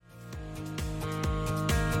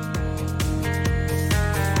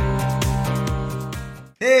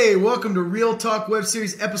Hey, welcome to Real Talk Web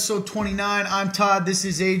Series episode 29. I'm Todd, this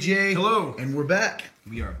is AJ. Hello. And we're back.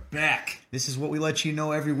 We are back. This is what we let you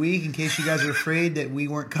know every week in case you guys are afraid that we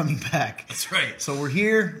weren't coming back. That's right. So we're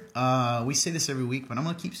here. We say this every week, but I'm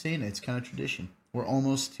going to keep saying it. It's kind of tradition. We're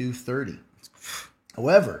almost to 30.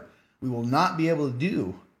 However, we will not be able to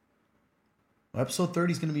do... episode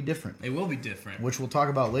 30 is going to be different. It will be different. Which we'll talk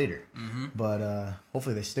about later. Mm-hmm. But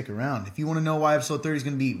hopefully they stick around. If you want to know why episode 30 is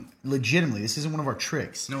going to be legitimately, this isn't one of our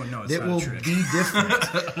tricks. No, it's not a trick. It will be different.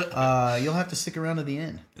 You'll have to stick around to the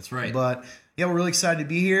end. That's right. But yeah, we're really excited to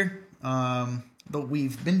be here. But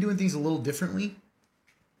we've been doing things a little differently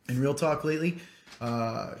in Real Talk lately.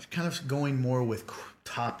 Kind of going more with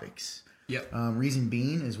topics. Yep. Reason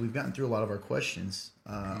being is we've gotten through a lot of our questions.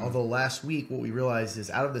 Although last week what we realized is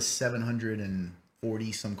out of the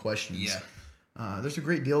 740 some questions, there's a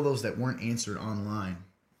great deal of those that weren't answered online.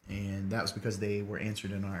 And that was because they were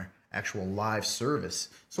answered in our actual live service.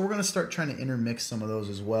 So we're going to start trying to intermix some of those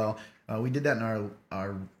as well. We did that in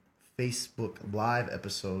our Facebook Live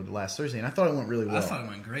episode last Thursday, and I thought it went really well. I thought it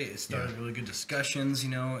went great. It started really good discussions. You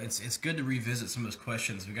know, it's good to revisit some of those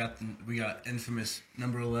questions. We got infamous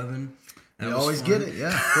number 11. You always get it,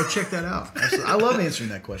 yeah. Go check that out. Absolutely. I love answering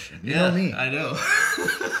that question. You know me. I know.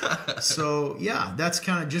 So, yeah, that's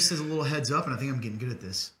kind of just as a little heads up, and I think I'm getting good at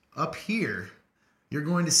this. Up here, you're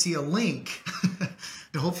going to see a link,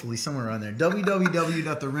 hopefully somewhere around there,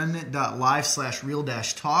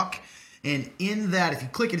 www.theremnant.live/real-talk. And in that, if you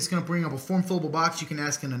click it, it's going to bring up a form fillable box. You can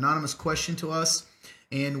ask an anonymous question to us,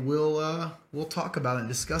 and we'll talk about it and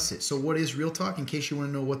discuss it. So what is Real Talk? In case you want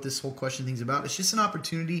to know what this whole question thing's about, it's just an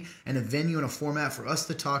opportunity and a venue and a format for us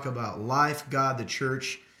to talk about life, God, the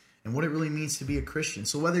church, and what it really means to be a Christian.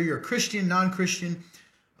 So whether you're a Christian, non-Christian,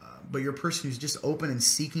 but you're a person who's just open and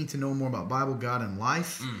seeking to know more about Bible, God, and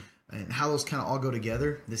life, and how those kind of all go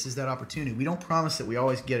together, this is that opportunity. We don't promise that we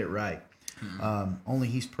always get it right. Only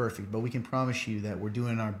He's perfect, but we can promise you that we're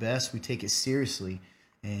doing our best. We take it seriously.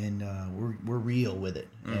 And we're real with it.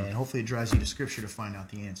 And hopefully it drives you to Scripture to find out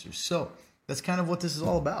the answers. So that's kind of what this is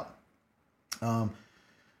all about.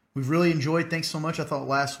 We've really enjoyed. Thanks so much. I thought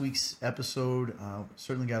last week's episode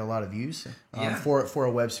certainly got a lot of views for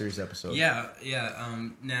a web series episode. Yeah.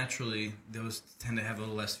 Naturally, those tend to have a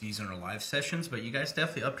little less views on our live sessions, but you guys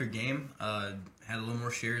definitely upped your game. Had a little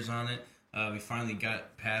more shares on it. We finally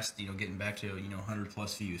got past, getting back to, 100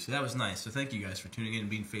 plus views. So that was nice. So thank you guys for tuning in and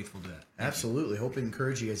being faithful to that. Absolutely. Hope it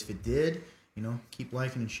encouraged you guys. If it did, keep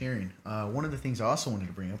liking and sharing. One of the things I also wanted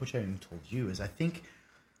to bring up, which I haven't told you, is I think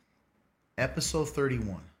episode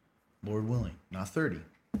 31, Lord willing, not 30,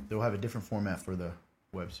 they'll have a different format for the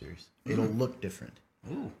web series. It'll look different.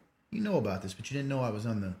 Ooh. You know about this, but you didn't know I was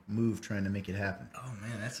on the move trying to make it happen. Oh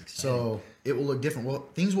man, that's exciting. So it will look different. Well,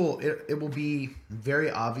 it will be very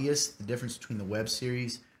obvious the difference between the web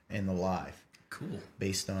series and the live. Cool.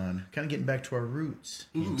 Based on kind of getting back to our roots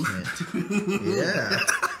intent. Yeah.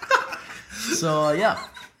 So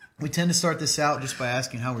we tend to start this out just by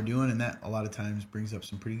asking how we're doing, and that a lot of times brings up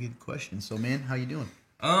some pretty good questions. So man, how you doing?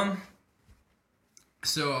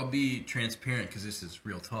 So I'll be transparent because this is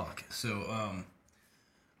Real Talk. So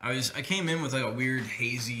I came in with like a weird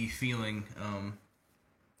hazy feeling, and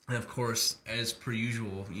of course, as per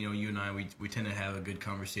usual, you and I, we tend to have a good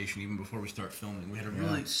conversation even before we start filming. We had a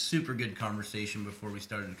really super good conversation before we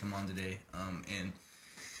started to come on today, and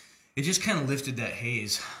it just kind of lifted that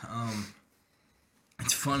haze.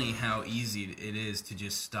 It's funny how easy it is to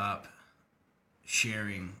just stop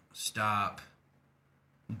sharing, stop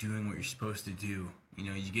doing what you're supposed to do.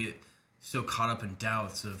 You get so caught up in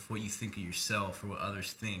doubts of what you think of yourself or what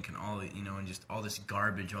others think, and all and just all this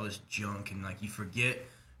garbage, all this junk, and like you forget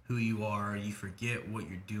who you are, you forget what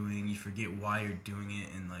you're doing, you forget why you're doing it,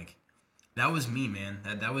 and like that was me, man.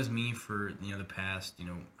 That was me for the past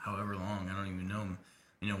however long, I don't even know.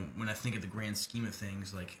 When I think of the grand scheme of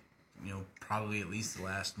things, like probably at least the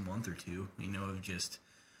last month or two, of just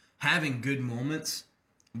having good moments,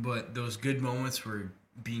 but those good moments were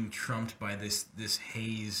being trumped by this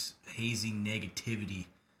hazy negativity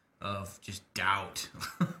of just doubt.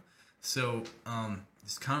 So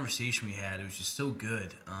this conversation we had, it was just so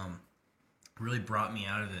good. Really brought me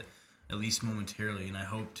out of it, at least momentarily, and I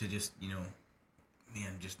hope to just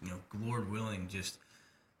Lord willing, just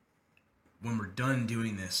when we're done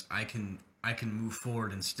doing this, I can move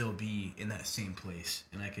forward and still be in that same place,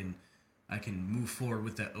 and I can move forward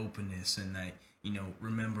with that openness and that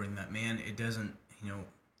remembering that, man, it doesn't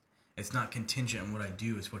it's not contingent on what I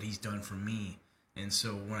do, it's what He's done for me. And so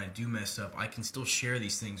when I do mess up, I can still share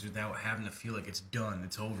these things without having to feel like it's done,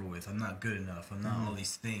 it's over with, I'm not good enough, I'm not all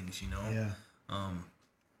these things, Yeah.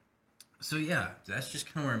 So yeah, that's just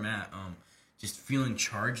kind of where I'm at. just feeling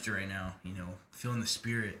charged right now. You know, feeling the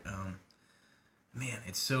Spirit. Man,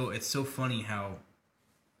 it's so funny how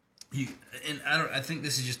you and I think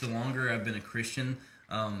this is just the longer I've been a Christian,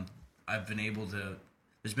 I've been able to.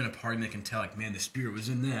 There's been a part of me that can tell, like, man, the Spirit was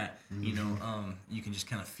in that. You know, you can just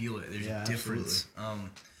kind of feel it. There's a difference.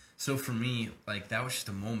 So for me, like, that was just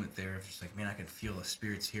a moment there of just like, man, I could feel the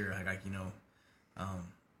Spirit's here. Like you know,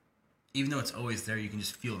 even though it's always there, you can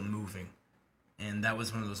just feel it moving. And that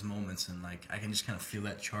was one of those moments, and like I can just kind of feel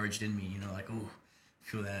that charged in me. You know, like, oh,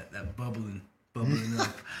 feel that bubbling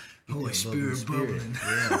up. Holy Spirit bubbling.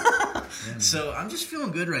 Yeah. So I'm just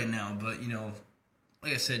feeling good right now. But, you know,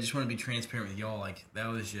 like I said, just want to be transparent with y'all. Like, that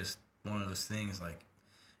was just one of those things. Like,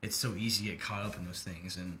 it's so easy to get caught up in those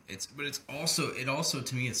things, and it also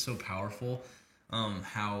to me, it's so powerful.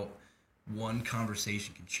 How one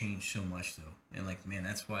conversation can change so much, though. And like, man,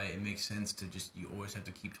 that's why it makes sense to just, you always have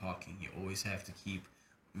to keep talking. You always have to keep,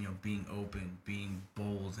 you know, being open, being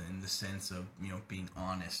bold in the sense of, you know, being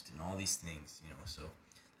honest and all these things, you know. So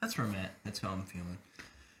that's where I'm at. That's how I'm feeling.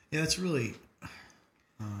 Yeah, it's really,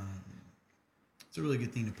 it's a really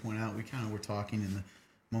good thing to point out. We kind of were talking in the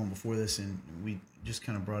moment before this, and we just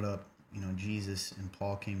kind of brought up, you know, Jesus, and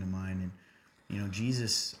Paul came to mind. And, you know,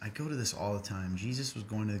 Jesus, I go to this all the time. Jesus was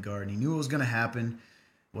going to the garden. He knew it was going to happen.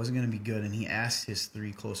 It wasn't going to be good. And he asked his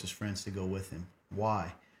 3 closest friends to go with him.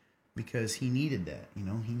 Why? Because he needed that, you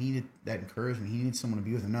know, he needed that encouragement. He needed someone to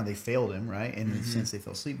be with him. Now, they failed him, right? In the sense they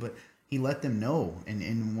fell asleep, but he let them know. And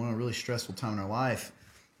in one really stressful time in our life,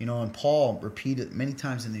 you know, and Paul repeated many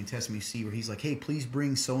times in the New Testament, you see where he's like, hey, please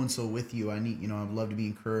bring so-and-so with you. I need, you know, I'd love to be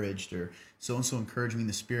encouraged, or so-and-so encouraged me in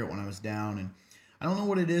the Spirit when I was down. And I don't know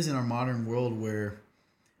what it is in our modern world where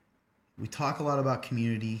we talk a lot about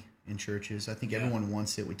community in churches. I think everyone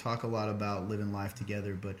wants it. We talk a lot about living life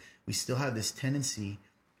together, but we still have this tendency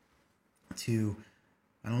to,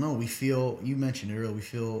 I don't know, we feel, you mentioned it earlier, we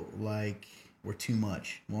feel like we're too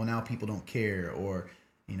much. Well, now people don't care, or,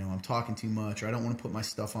 you know, I'm talking too much, or I don't want to put my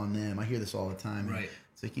stuff on them. I hear this all the time. Right.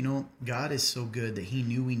 It's like, you know, God is so good that he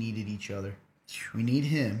knew we needed each other. We need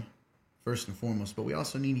him first and foremost, but we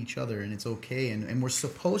also need each other, and it's okay. And we're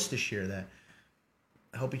supposed to share that,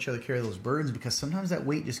 help each other carry those burdens, because sometimes that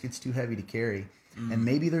weight just gets too heavy to carry. And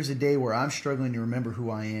maybe there's a day where I'm struggling to remember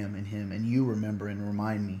who I am in him, and you remember and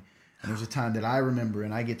remind me. And there's a time that I remember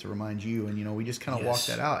and I get to remind you, and, you know, we just kind of walk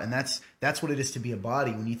that out. And that's what it is to be a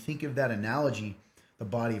body. When you think of that analogy, the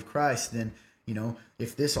body of Christ, then, you know,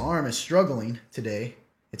 if this arm is struggling today,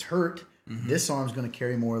 it's hurt, this arm's going to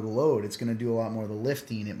carry more of the load. It's going to do a lot more of the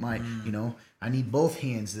lifting. It might, you know, I need both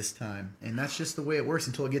hands this time. And that's just the way it works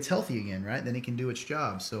until it gets healthy again, right? Then it can do its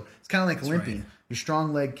job. So it's kind of like limping. Right. Your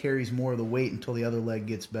strong leg carries more of the weight until the other leg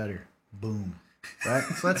gets better. Boom. Right?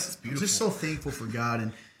 So that's I'm just so thankful for God,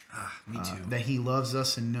 and me too. that he loves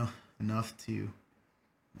us enough to,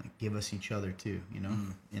 like, give us each other too, you know,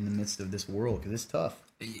 in the midst of this world, because it's tough.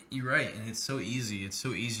 You're right, and it's so easy. It's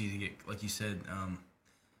so easy to get, like you said,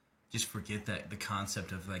 just forget that the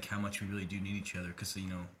concept of, like, how much we really do need each other. Because, you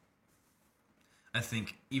know, I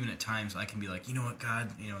think even at times I can be like, you know what, God,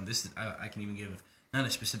 you know, this is, I can even give not a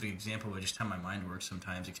specific example, but just how my mind works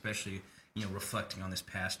sometimes, especially, you know, reflecting on this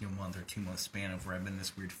past month or 2 month span of where I've been in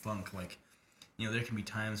this weird funk. Like, you know, there can be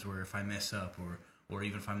times where if I mess up, or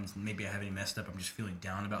even if maybe I haven't messed up, I'm just feeling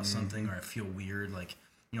down about something, or I feel weird. Like,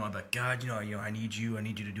 you know, I'm like, God, you know, I need you. I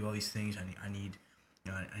need you to do all these things. I need,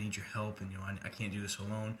 you know, I need your help, and, you know, I can't do this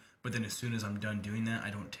alone. But then as soon as I'm done doing that,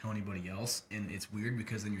 I don't tell anybody else, and it's weird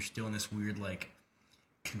because then you're still in this weird, like,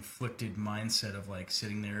 conflicted mindset of, like,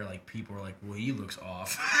 sitting there, like, people are like, well, he looks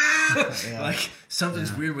off. Like,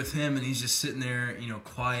 something's weird with him, and he's just sitting there, you know,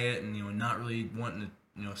 quiet, and, you know, not really wanting to,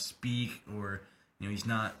 you know, speak, or, you know, he's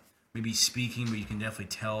not maybe speaking, but you can definitely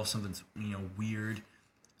tell something's, you know, weird.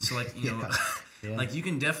 So, like, you know, like, you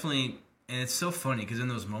can definitely, and it's so funny because in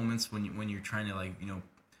those moments when you're trying to, like, you know,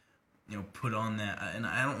 put on that, and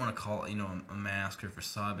I don't want to call it, you know, a mask or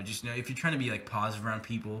facade, but just, you know, if you're trying to be, like, positive around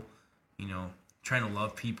people, you know, trying to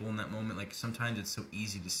love people in that moment, like, sometimes it's so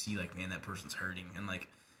easy to see, like, man, that person's hurting, and, like,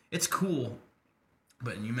 it's cool.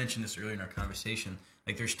 But, and you mentioned this earlier in our conversation,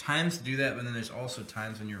 like, there's times to do that, but then there's also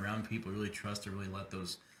times when you're around people you really trust to really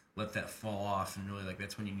let that fall off, and really, like,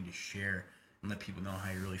 that's when you need to share and let people know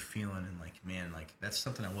how you're really feeling, and, like, man, like, that's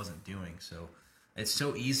something I wasn't doing. So it's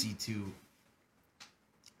so easy to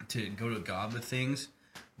go to God with things,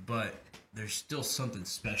 but there's still something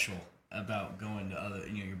special about going to other,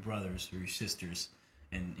 you know, your brothers or your sisters,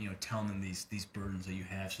 and, you know, telling them these burdens that you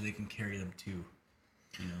have so they can carry them too,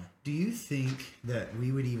 you know. Do you think that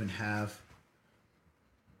we would even have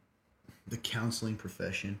the counseling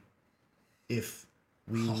profession if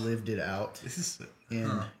we lived it out This is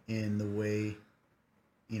in the way,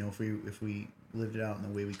 if we lived it out in the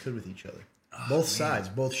way we could with each other. Oh, Both man. sides,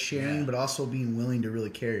 both sharing, but also being willing to really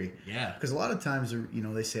carry. Yeah. Because a lot of times,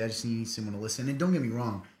 they say, I just need someone to listen. And don't get me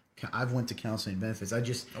wrong, I've went to counseling and benefits.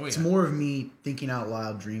 It's more of me thinking out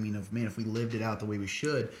loud, dreaming of, man, if we lived it out the way we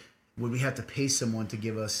should, would we have to pay someone to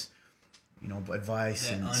give us, advice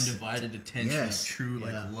that and undivided attention, Yes. true,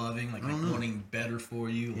 loving, like wanting better for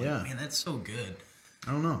you. Like, man, that's so good.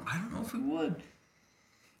 I don't know. I don't know if we would.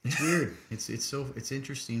 It's weird. It's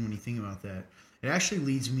interesting when you think about that. It actually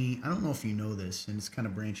leads me, I don't know if you know this, and it's kind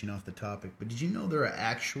of branching off the topic, but did you know there are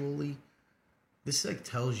actually, this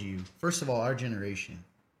tells you, first of all, our generation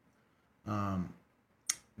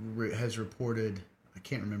has reported, I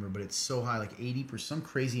can't remember, but it's so high, like 80%, some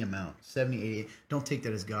crazy amount, 70, 80, don't take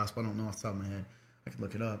that as gospel, I don't know off the top of my head. I can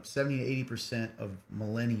look it up. 70 to 80% of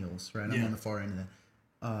millennials, right? I'm on the far end of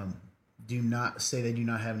that, do not say they do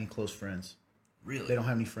not have any close friends. Really? They don't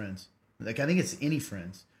have any friends. I think it's any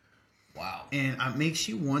friends. Wow. And it makes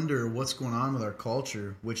you wonder what's going on with our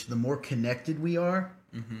culture, which the more connected we are,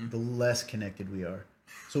 the less connected we are.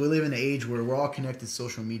 So we live in an age where we're all connected,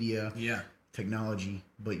 social media, technology,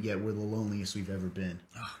 but yet we're the loneliest we've ever been.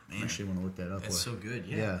 Oh, man. I actually want to look that up. That's so good,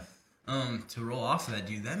 yeah. To roll off of that,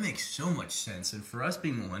 dude, that makes so much sense. And for us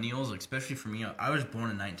being millennials, especially for me, I was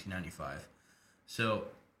born in 1995. So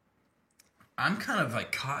I'm kind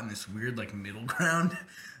of caught in this weird middle ground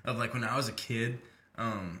of when I was a kid,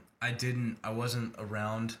 I wasn't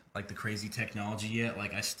around the crazy technology yet.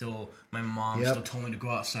 My mom still told me to go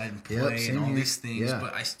outside and play and all these things,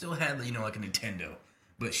 but I still had a Nintendo.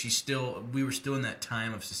 But we were still in that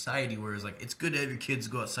time of society where it's good to have your kids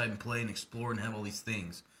go outside and play and explore and have all these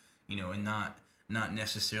things, and not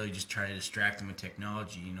necessarily just try to distract them with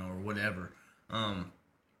technology, or whatever.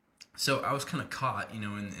 So I was kind of caught,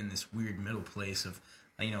 in this weird middle place of,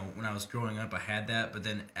 when I was growing up, I had that, but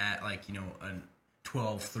then at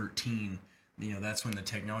 12, 13, that's when the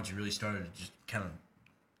technology really started to just kind of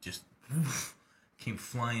came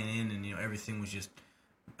flying in, and everything was just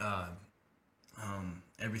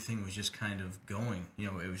kind of going.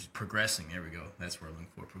 It was progressing. There we go. That's what I'm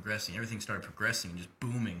looking for. Progressing. Everything started progressing and just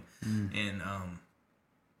booming, and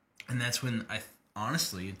that's when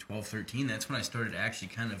honestly, in 12, 13, that's when I started actually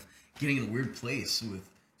kind of getting in a weird place with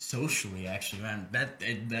socially. Actually, man, that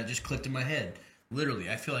just clicked in my head. Literally,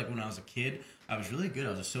 I feel like when I was a kid, I was really good. I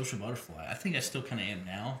was a social butterfly. I think I still kind of am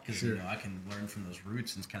now because I can learn from those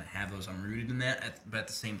roots and kind of have those. I'm rooted in that. But at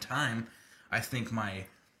the same time, I think my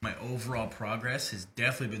overall progress has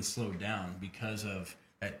definitely been slowed down because of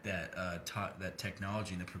that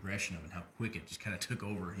technology and the progression of it, and how quick it just kind of took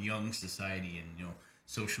over young society and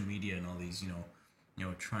social media and all these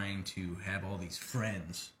trying to have all these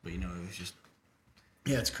friends. But it was just.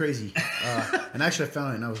 Yeah, it's crazy. And actually, I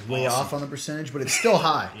found it, and I was way off on the percentage, but it's still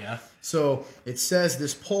high. Yeah. So it says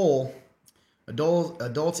this poll,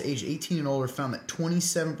 adults age 18 and older found that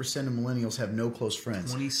 27% of millennials have no close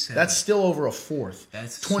friends. 27. That's still over a fourth.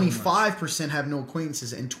 That's 25% have no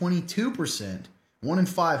acquaintances, and 22%, 1 in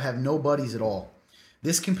 5, have no buddies at all.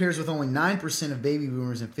 This compares with only 9% of baby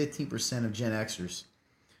boomers and 15% of Gen Xers.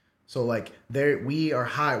 So we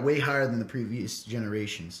are way higher than the previous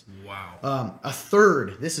generations. Wow. A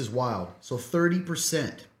third, this is wild. So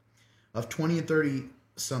 30% of 20 and 30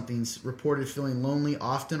 somethings reported feeling lonely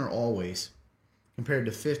often or always, compared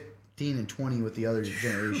to 15 and 20 with the other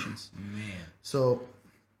generations. Man. So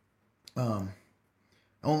only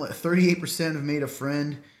 38% have made a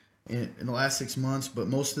friend in the last 6 months, but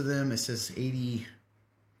most of them, it says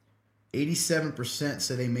 87%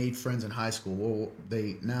 say they made friends in high school. Well,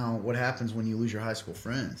 what happens when you lose your high school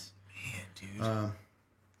friends? Man,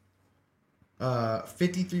 dude.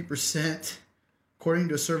 53%, according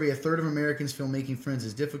to a survey, a third of Americans feel making friends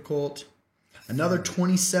is difficult. Another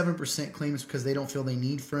 27% claim it's because they don't feel they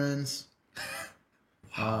need friends.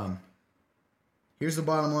 Here's the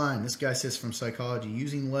bottom line. This guy says from psychology,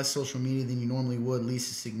 using less social media than you normally would leads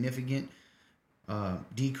to significant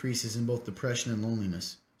decreases in both depression and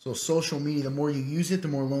loneliness. So social media, the more you use it, the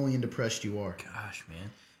more lonely and depressed you are. Gosh, man,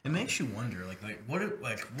 it makes you wonder, what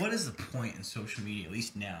is the point in social media? At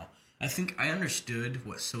least now, I think I understood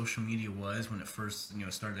what social media was when it first,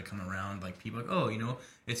 started to come around. People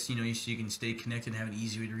it's so you can stay connected and have an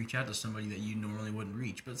easy way to reach out to somebody that you normally wouldn't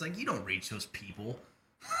reach. But it's you don't reach those people.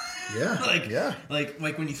 Yeah,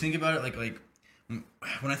 Like when you think about it,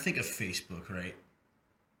 when I think of Facebook, right,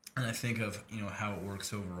 and I think of how it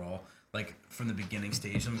works overall. From the beginning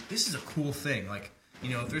stage, I'm this is a cool thing.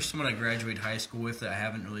 If there's someone I graduate high school with that I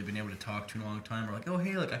haven't really been able to talk to in a long time, or oh,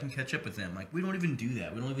 hey, I can catch up with them. We don't even do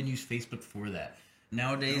that. We don't even use Facebook for that.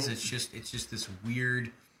 Nowadays, it's just this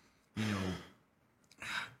weird, you know,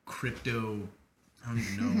 crypto. I don't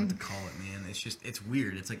even know what to call it, man. It's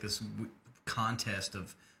weird. It's like this contest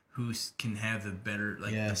of who can have the better,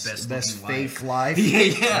 like the best fake life.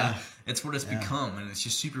 yeah. It's what it's become, and it's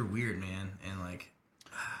just super weird, man. And like,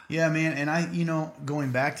 yeah, man. And I, you know,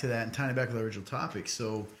 going back to that and tying it back to the original topic.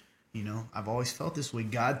 So, you know, I've always felt this way.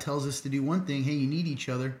 God tells us to do one thing. Hey, you need each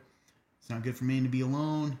other. It's not good for man to be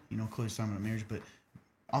alone. You know, clearly talking about marriage, but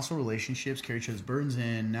also relationships carry each other's burdens.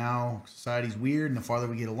 And now society's weird, and the farther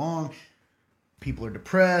we get along, people are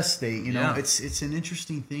depressed. They, you know, it's an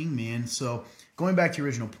interesting thing, man. So going back to your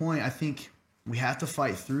original point, I think we have to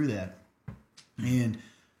fight through that. And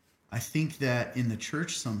I think that in the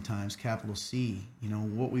church sometimes, capital C, you know,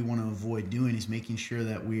 what we want to avoid doing is making sure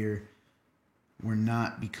that we're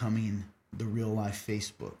not becoming the real life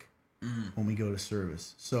Facebook when we go to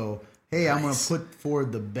service. So, hey, I'm going to put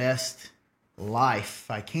forward the best life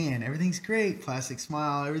I can. Everything's great, plastic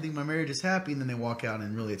smile, everything, my marriage is happy, and then they walk out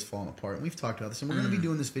and really it's falling apart. And we've talked about this, and we're going to be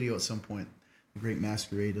doing this video at some point, The Great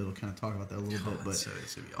Masquerade, that'll kind of talk about that a little bit. But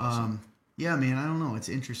it's gonna be awesome. Yeah, man, I don't know. It's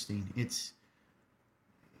interesting.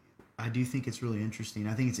 I do think it's really interesting.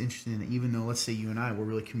 I think it's interesting that even though, let's say you and I, we're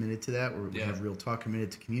really committed to that, we have real talk,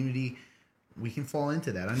 committed to community, we can fall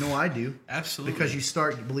into that. I know I do. Absolutely. Because you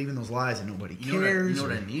start believing those lies and nobody cares. You know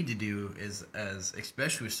what I need to do is,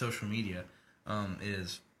 especially with social media,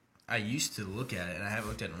 is I used to look at it, and I haven't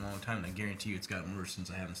looked at it in a long time, and I guarantee you it's gotten worse since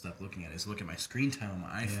I haven't stopped looking at it, is look at my screen time on my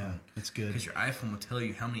iPhone. Yeah, that's good. Because your iPhone will tell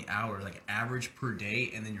you how many hours, like average per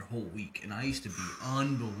day, and then your whole week. And I used to be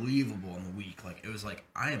unbelievable in the week. Like, it was like,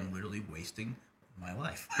 I am literally wasting my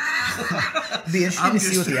life. It'd be interesting to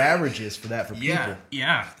see what the average is for that for people.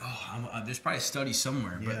 Yeah. Oh, there's probably a study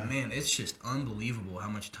somewhere, but man, it's just unbelievable how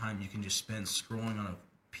much time you can just spend scrolling on a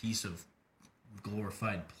piece of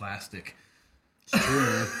glorified plastic. It's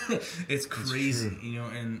true. It's crazy, you know,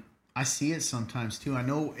 and I see it sometimes too. I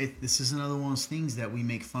know this is another one of those things that we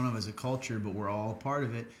make fun of as a culture, but we're all a part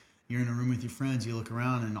of it. You're in a room with your friends, you look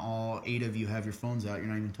around, and all 8 of you have your phones out. You're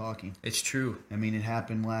not even talking. It's true. I mean, it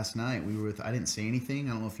happened last night. I didn't say anything.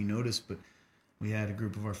 I don't know if you noticed, but we had a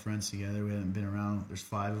group of our friends together. We hadn't been around. There's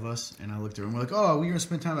 5 of us, and I looked around. We're like, oh, we're going to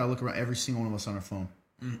spend time. I look around, every single one of us on our phone.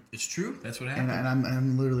 It's true. That's what happened. And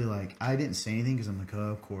I'm literally like, I didn't say anything because I'm like,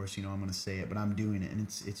 oh, of course, you know, I'm going to say it, but I'm doing it. And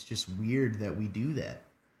it's just weird that we do that.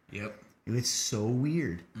 Yep. It's so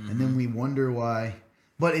weird. And then we wonder why.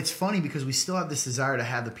 But it's funny because we still have this desire to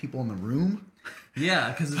have the people in the room.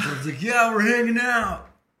 Yeah, because it's like, yeah, we're hanging out.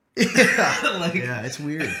 Yeah, it's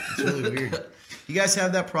weird. It's really weird. You guys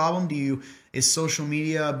have that problem? Is social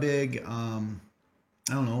media a big,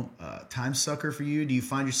 time sucker for you? Do you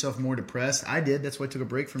find yourself more depressed? I did. That's why I took a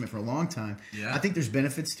break from it for a long time. Yeah. I think there's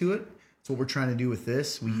benefits to it. That's what we're trying to do with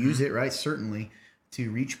this. We use it, right? Certainly,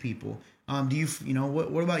 to reach people.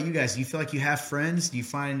 What about you guys? Do you feel like you have friends? Do you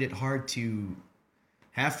find it hard to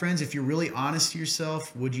have friends? If you're really honest to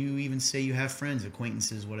yourself, would you even say you have friends,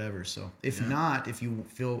 acquaintances, whatever? So if not, if you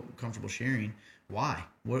feel comfortable sharing, why?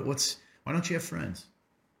 Why don't you have friends?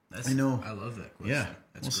 I know. I love that question. Yeah.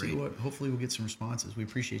 That's great. great. Hopefully we'll get some responses. We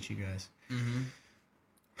appreciate you guys.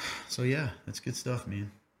 So yeah, that's good stuff,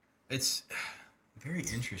 man. It's very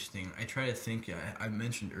interesting. I try to think, I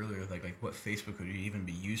mentioned earlier, like what Facebook would even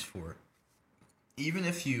be used for. Even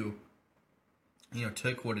if you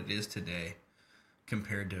took what it is today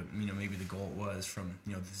compared to, maybe the goal it was from,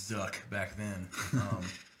 the Zuck back then.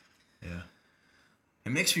 Yeah.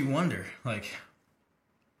 It makes me wonder, like,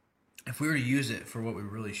 if we were to use it for what we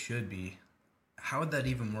really should be, how would that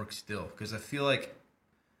even work still? Because I feel like,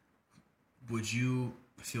 would you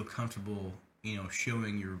feel comfortable,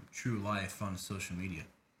 showing your true life on social media?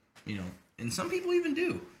 And some people even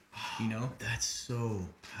do, That's so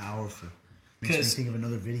powerful. Makes me think of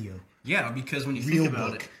another video. Yeah, because when you Real think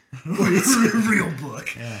about book. it's a real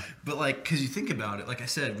book. Yeah. But because you think about it, like I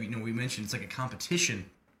said, we mentioned it's like a competition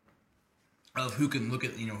of who can look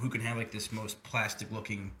at, who can have like this most plastic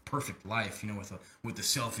looking perfect life, with the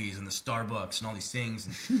selfies and the Starbucks and all these things,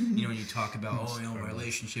 and when you talk about my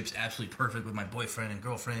relationship's absolutely perfect with my boyfriend and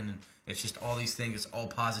girlfriend, and it's just all these things, it's all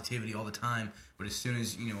positivity all the time. But as soon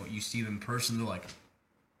as you see them in person, they're like,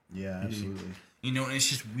 yeah, absolutely. and it's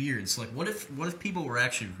just weird. It's like, what if people were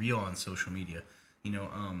actually real on social media?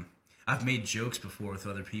 I've made jokes before with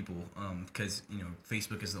other people because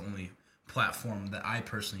Facebook is the only platform that I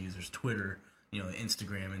personally use. There's Twitter,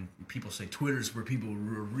 Instagram, and people say Twitter's where people are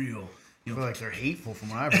real. I feel like they're hateful from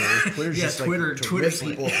what I've heard. Twitter's just Twitter's like to rip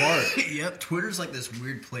people apart. Yep, Twitter's like this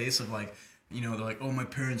weird place of like you know, they're like, oh, my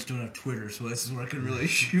parents don't have Twitter, so this is where I can really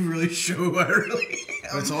show who I really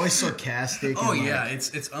am. It's always sarcastic. Oh and yeah,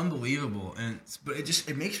 it's unbelievable, but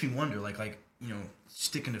it makes me wonder, like you know,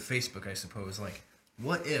 sticking to Facebook, I suppose, like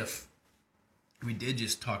what if we did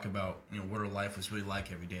just talk about, you know, what our life was really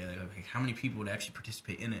like every day, like how many people would actually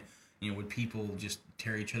participate in it? You know, would people just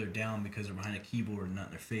tear each other down because they're behind a keyboard and not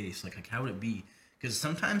in their face? Like how would it be? Because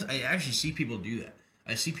sometimes I actually see people do that.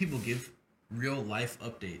 I see people give real life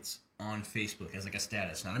updates on Facebook as like a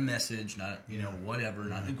status, not a message, not, you know, whatever,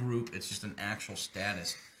 not a group. It's just an actual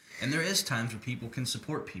status. And there is times where people can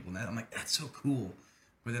support people. And I'm like, that's so cool.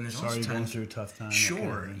 But then there's also times going through a tough time. Sure,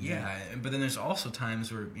 kind of thing, yeah. But then there's also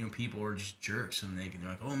times where, you know, people are just jerks and they're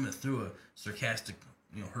like, oh, I'm gonna throw a sarcastic,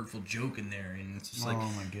 you know, hurtful joke in there, and it's just like,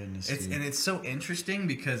 oh my goodness, and it's so interesting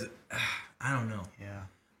because I don't know. Yeah.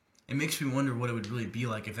 It makes me wonder what it would really be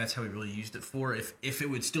like if that's how we really used it for. If it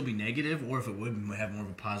would still be negative, or if it would have more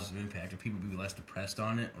of a positive impact. If people would be less depressed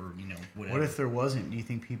on it, or, you know, whatever. What if there wasn't? Do you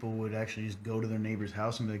think people would actually just go to their neighbor's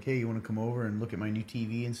house and be like, "Hey, you want to come over and look at my new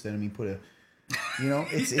TV?" Instead of me put a, you know,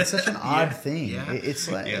 it's such an odd thing. Yeah. It's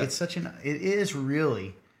like it's such an it is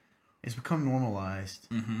really, it's become normalized,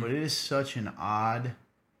 but it is such an odd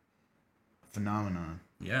phenomenon.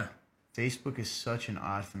 Yeah. Facebook is such an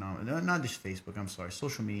odd phenomenon. Not just Facebook, I'm sorry,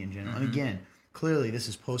 social media in general. And again, clearly this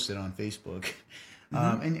is posted on Facebook.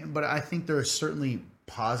 But I think there are certainly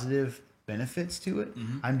positive benefits to it.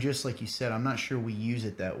 I'm just, like you said, I'm not sure we use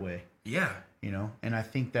it that way. Yeah. You know, and I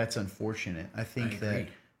think that's unfortunate. I think that,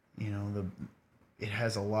 you know, it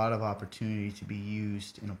has a lot of opportunity to be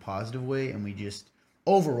used in a positive way, and we just,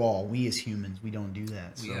 overall, we as humans, we don't do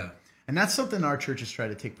that. So. Yeah. And that's something our church has tried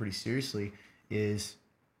to take pretty seriously, is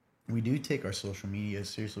we do take our social media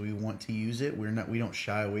seriously. We want to use it. We don't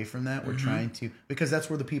shy away from that. We're trying to, because that's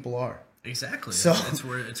where the people are. Exactly. So it's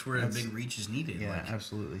where a big reach is needed. Yeah, like.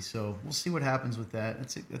 absolutely. So we'll see what happens with that.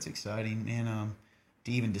 That's exciting, and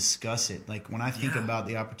to even discuss it. Like when I think about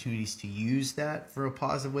the opportunities to use that for a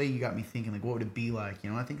positive way, you got me thinking, like, what would it be like?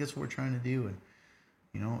 You know, I think that's what we're trying to do, and,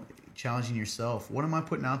 you know, challenging yourself. What am I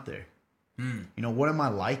putting out there? You know, what am I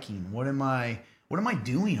liking? What am I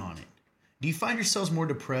doing on it? Do you find yourselves more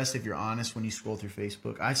depressed, if you're honest, when you scroll through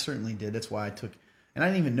Facebook? I certainly did. That's why and I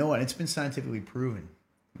didn't even know it. It's been scientifically proven.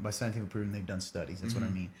 By scientifically proven, they've done studies. That's what I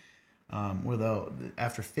mean. Where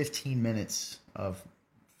after 15 minutes of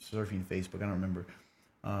surfing Facebook, I don't remember,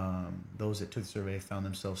 those that took the survey found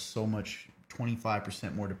themselves so much,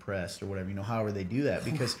 25% more depressed or whatever, you know, however they do that,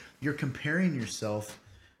 because you're comparing yourself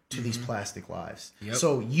to these plastic lives. Yep.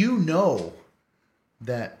 So you know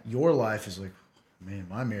that your life is like, man,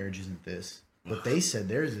 my marriage isn't this, but they said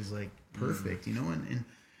theirs is like perfect, you know, and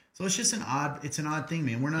so it's just an odd thing,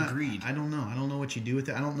 man. We're not, agreed. I don't know what you do with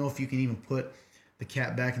it. I don't know if you can even put the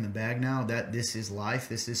cat back in the bag now, that this is life,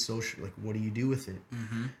 this is social, like, what do you do with it?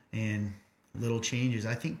 And little changes.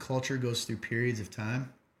 I think culture goes through periods of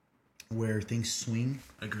time where things swing.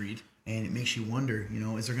 Agreed. And it makes you wonder, you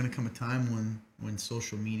know, is there going to come a time when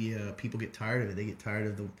social media, people get tired of it? They get tired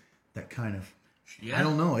of that kind of, I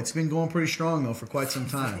don't know. It's been going pretty strong, though, for quite some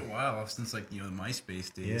time. For a while, since, like, you know, the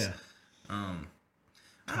MySpace days. Yeah.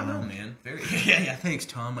 I don't know, man. Yeah. Thanks,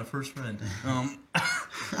 Tom, my first friend.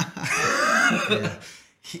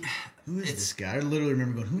 Who is this guy? I literally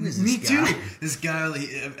remember going, who is this me guy? Me too. This guy,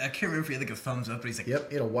 I can't remember if he had like a thumbs up, but he's like, yep,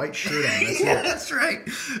 he had a white shirt on. That's yeah, that's right.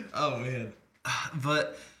 Oh man.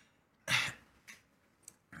 But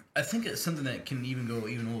I think it's something that can even go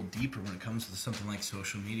even a little deeper when it comes to something like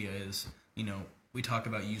social media. Is, you know, we talk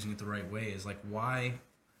about using it the right way. Is like, why?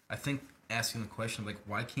 I think asking the question of, like,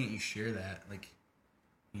 why can't you share that? Like,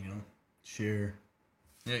 you know, share.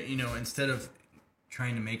 Yeah, you know, instead of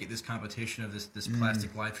trying to make it this competition of this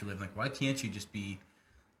plastic life you're living, like, why can't you just be,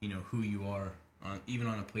 you know, who you are, even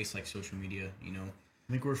on a place like social media, you know?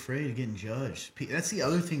 I think we're afraid of getting judged. That's the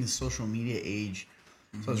other thing, the social media age.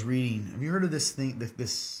 So I was reading, have you heard of this thing,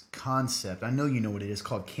 this concept? I know you know what it is,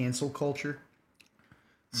 called cancel culture.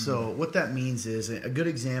 So what that means is, a good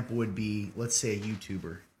example would be, let's say, a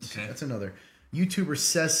YouTuber. Okay. That's another. YouTuber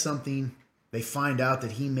says something, they find out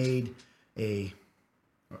that he made a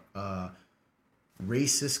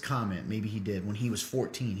racist comment. Maybe he did when he was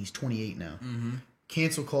 14. He's 28 now.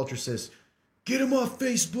 Cancel culture says, get him off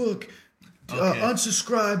Facebook,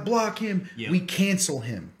 unsubscribe, block him. Yep. We cancel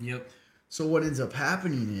him. Yep. So what ends up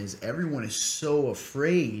happening is everyone is so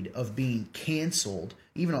afraid of being canceled,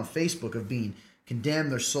 even on Facebook, of being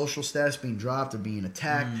condemned, their social status being dropped, or being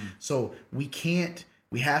attacked. So we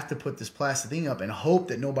have to put this plastic thing up and hope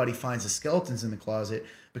that nobody finds the skeletons in the closet,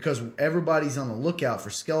 because everybody's on the lookout for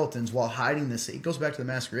skeletons while hiding this. It goes back to the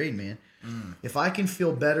masquerade, man. If I can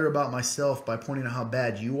feel better about myself by pointing out how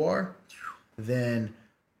bad you are, then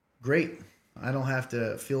great. I don't have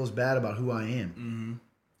to feel as bad about who I am. Mm-hmm.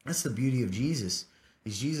 That's the beauty of Jesus.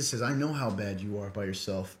 Is Jesus says, I know how bad you are by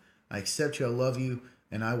yourself. I accept you, I love you,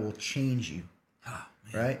 and I will change you. Oh,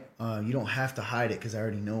 right? You don't have to hide it because I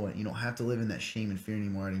already know it. You don't have to live in that shame and fear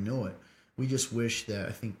anymore. I already know it. We just wish that,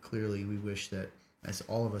 I think clearly we wish that as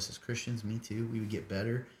all of us as Christians, me too, we would get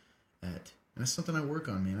better at, and that's something I work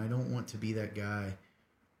on, man. I don't want to be that guy.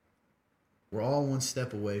 We're all one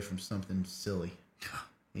step away from something silly,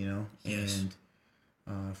 you know? Yes.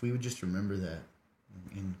 And if we would just remember that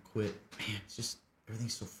and quit, man, it's just,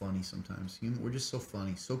 everything's so funny sometimes. We're just so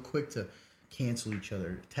funny, so quick to cancel each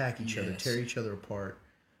other, attack each other, tear each other apart.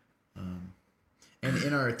 And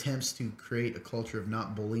in our attempts to create a culture of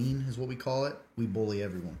not bullying, is what we call it, we bully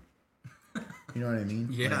everyone. You know what I mean?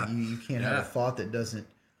 Yeah. Like you can't have a thought that doesn't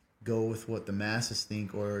go with what the masses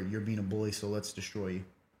think, or you're being a bully, so let's destroy you.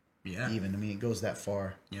 Yeah. Even. I mean, it goes that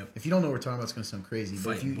far. Yep. If you don't know what we're talking about, it's going to sound crazy.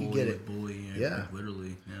 But if you get it. Bully, yeah. Like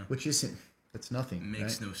literally, yeah. Which isn't, that's nothing. It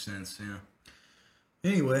makes right? no sense, yeah.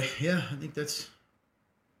 Anyway, yeah, I think that's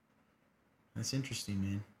interesting,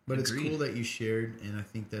 man. But Agreed. It's cool that you shared, and I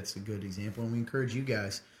think that's a good example. And we encourage you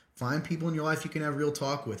guys, find people in your life you can have real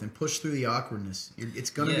talk with and push through the awkwardness. It's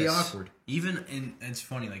going to be awkward. Even, and it's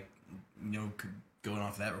funny, like, you know, going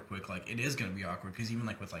off that real quick, like, it is going to be awkward, because even,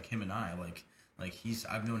 like, with, like, him and I, like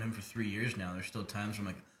I've known him for 3 years now. There's still times where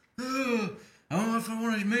I'm like, oh, I don't know if I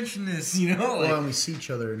want to mention this, you know? Like, well, and we see each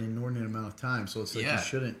other an inordinate amount of time, so it's like you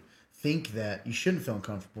shouldn't think that, you shouldn't feel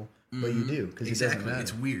uncomfortable, but you do, because it doesn't matter.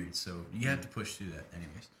 It's weird, so you have to push through that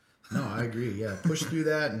anyways. No, I agree, yeah. Push through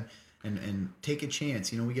that and take a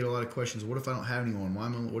chance. You know, we get a lot of questions. What if I don't have anyone?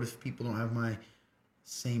 What if people don't have my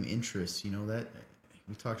same interests? You know, that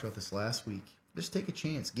we talked about this last week. Just take a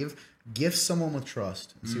chance. Give someone with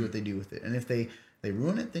trust and see what they do with it. And if they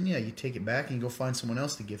ruin it, then you take it back and you go find someone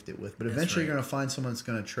else to gift it with. But eventually you're going to find someone that's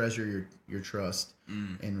going to treasure your trust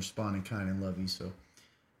and respond in kind and love you. So,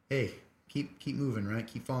 hey, keep moving, right?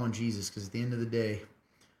 Keep following Jesus, because at the end of the day,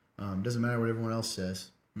 it doesn't matter what everyone else says.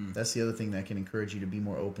 That's the other thing that can encourage you to be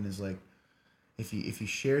more open, is like, if you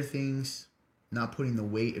share things, not putting the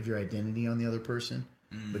weight of your identity on the other person,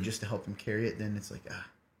 but just to help them carry it, then it's like,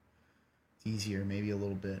 it's easier maybe a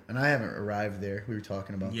little bit. And I haven't arrived there. We were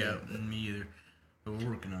talking about that. Yeah, me either. But we're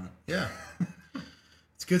working on it. Yeah.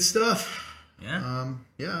 It's good stuff. Yeah.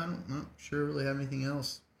 I'm not sure I really have anything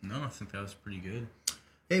else. No, I think that was pretty good.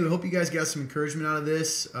 Hey, we hope you guys got some encouragement out of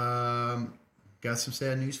this. Got some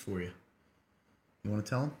sad news for you. You want to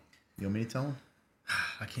tell them? You want me to tell them?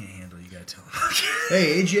 I can't handle it. You gotta tell them.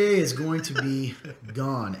 Hey, AJ is going to be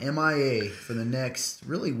gone, MIA, for the next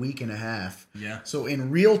really week and a half. Yeah. So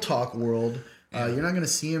in Real Talk world, you're not going to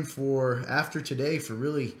see him after today for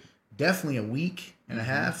really definitely a week and a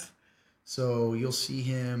half. So you'll see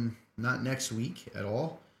him not next week at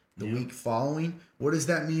all, the week following. What does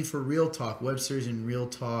that mean for Real Talk Web Series and Real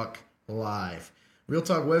Talk Live? Real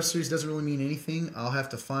Talk Web Series doesn't really mean anything. I'll have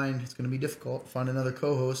to it's going to be difficult, find another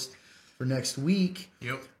co-host for next week.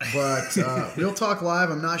 Yep. But Real Talk Live,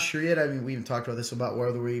 I'm not sure yet. I mean, we even talked about this, about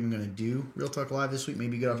whether we're even going to do Real Talk Live this week.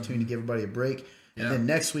 Maybe a good opportunity to give everybody a break. Yeah. And then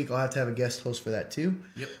next week, I'll have to have a guest host for that too.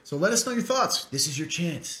 Yep. So let us know your thoughts. This is your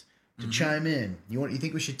chance to chime in. You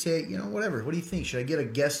think we should take, whatever. What do you think? Should I get a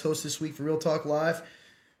guest host this week for Real Talk Live?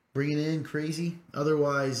 Bring it in crazy.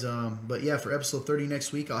 Otherwise, but yeah, for episode 30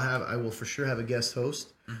 next week, I will for sure have a guest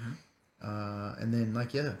host. And then,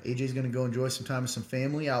 AJ's going to go enjoy some time with some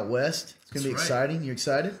family out west. It's going to be exciting. You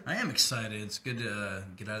excited? I am excited. It's good to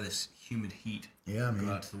get out of this humid heat. Yeah, man.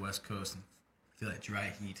 Go out to the West Coast and feel that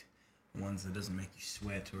dry heat. Ones that doesn't make you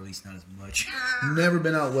sweat, or at least not as much. Never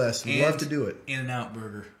been out west. Would love to do it. In-N-Out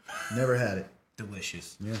Burger. Never had it.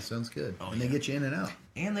 Delicious. Yeah, sounds good. Oh, and they get you in and out.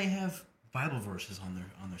 And they have Bible verses on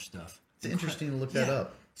their stuff. It's interesting to look that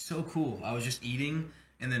up. So cool. I was just eating,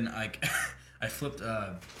 and then I flipped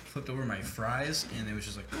over my fries, and it was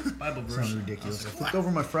just like Bible verse. Sounds ridiculous. I flipped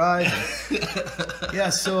over my fries. Yeah.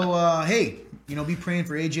 So hey, be praying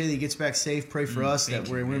for AJ that he gets back safe. Pray for us that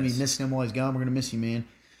we're going to be missing him while he's gone. We're going to miss you, man.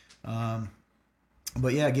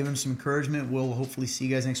 But yeah, give him some encouragement. We'll hopefully see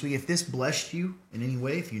you guys next week. If this blessed you in any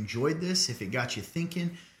way, if you enjoyed this, if it got you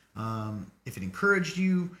thinking, if it encouraged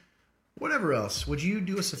you, whatever else, would you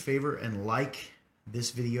do us a favor and like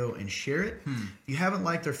this video and share it? If you haven't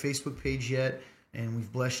liked our Facebook page yet and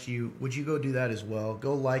we've blessed you, would you go do that as well?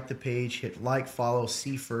 Go like the page, hit like, follow,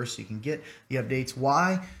 see first so you can get the updates.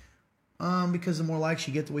 Why? Because the more likes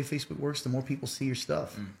you get, the way Facebook works, the more people see your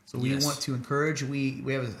stuff. So we want to encourage. We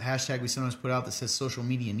have a hashtag we sometimes put out that says social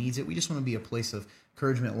media needs it. We just want to be a place of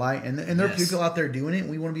encouragement, light. And there are people out there doing it. And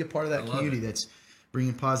we want to be a part of that community that's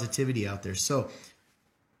bringing positivity out there. So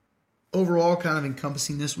overall, kind of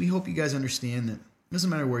encompassing this, we hope you guys understand that it doesn't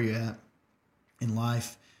matter where you're at in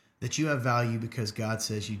life, that you have value because God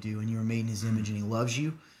says you do, and you are made in His image, and He loves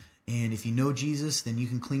you. And if you know Jesus, then you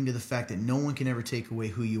can cling to the fact that no one can ever take away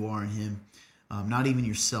who you are in Him, not even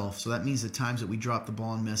yourself. So that means the times that we drop the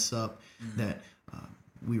ball and mess up, that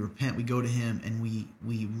we repent, we go to Him, and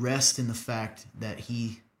we rest in the fact that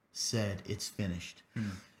He said it's finished.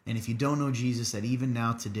 And if you don't know Jesus, that even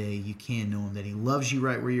now today you can know Him, that He loves you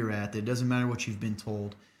right where you're at, that it doesn't matter what you've been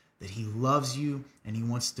told, that He loves you and He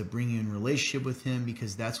wants to bring you in relationship with Him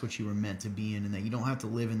because that's what you were meant to be in, and that you don't have to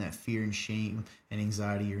live in that fear and shame and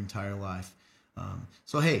anxiety your entire life.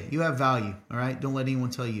 So hey, you have value, all right? Don't let anyone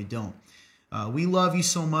tell you don't. We love you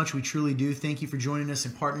so much. We truly do. Thank you for joining us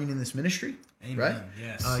and partnering in this ministry. Amen. Right?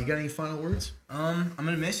 Yes. You got any final words? I'm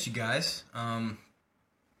gonna miss you guys.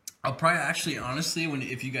 I'll probably actually, honestly,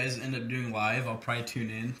 if you guys end up doing live, I'll probably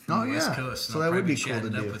tune in from the West Coast. So that would be cool to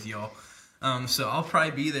chatting do up with y'all. So I'll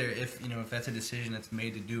probably be there if that's a decision that's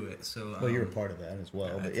made to do it. So Well, you're a part of that as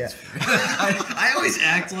well. But yeah, I always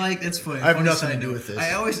act like that's funny. I have Funny nothing to side do note. with this.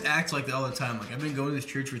 I always act like that all the time. Like, I've been going to this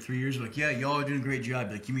church for 3 years. Like, yeah, y'all are doing a great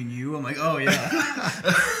job. Like, you mean you? I'm like, oh yeah.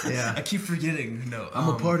 Yeah. I keep forgetting. No, I'm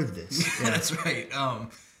a part of this. Yeah, that's right.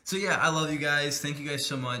 So yeah, I love you guys. Thank you guys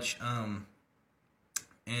so much.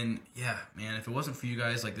 And yeah, man, if it wasn't for you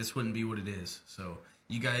guys, like, this wouldn't be what it is. So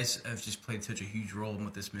you guys have just played such a huge role in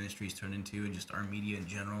what this ministry's turned into, and just our media in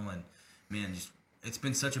general. And man, just it's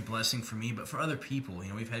been such a blessing for me, but for other people.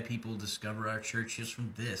 We've had people discover our church just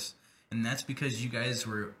from this, and that's because you guys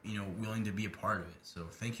were willing to be a part of it. So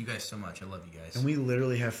thank you guys so much. I love you guys. And we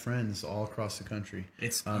literally have friends all across the country.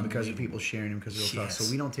 It's because of people sharing them because of Real Talk. Yes.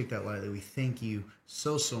 So we don't take that lightly. We thank you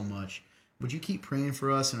so much. Would you keep praying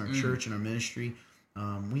for us and our church and our ministry?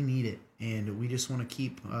 We need it, and we just want to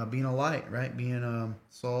keep being a light, right? Being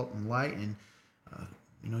salt and light, and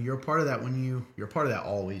you're a part of that you're a part of that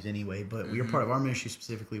always anyway. But you're part of our ministry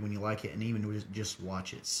specifically when you like it, and even just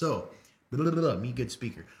watch it. So, me good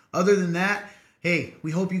speaker. Other than that, hey,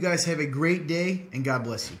 we hope you guys have a great day, and God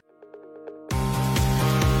bless you.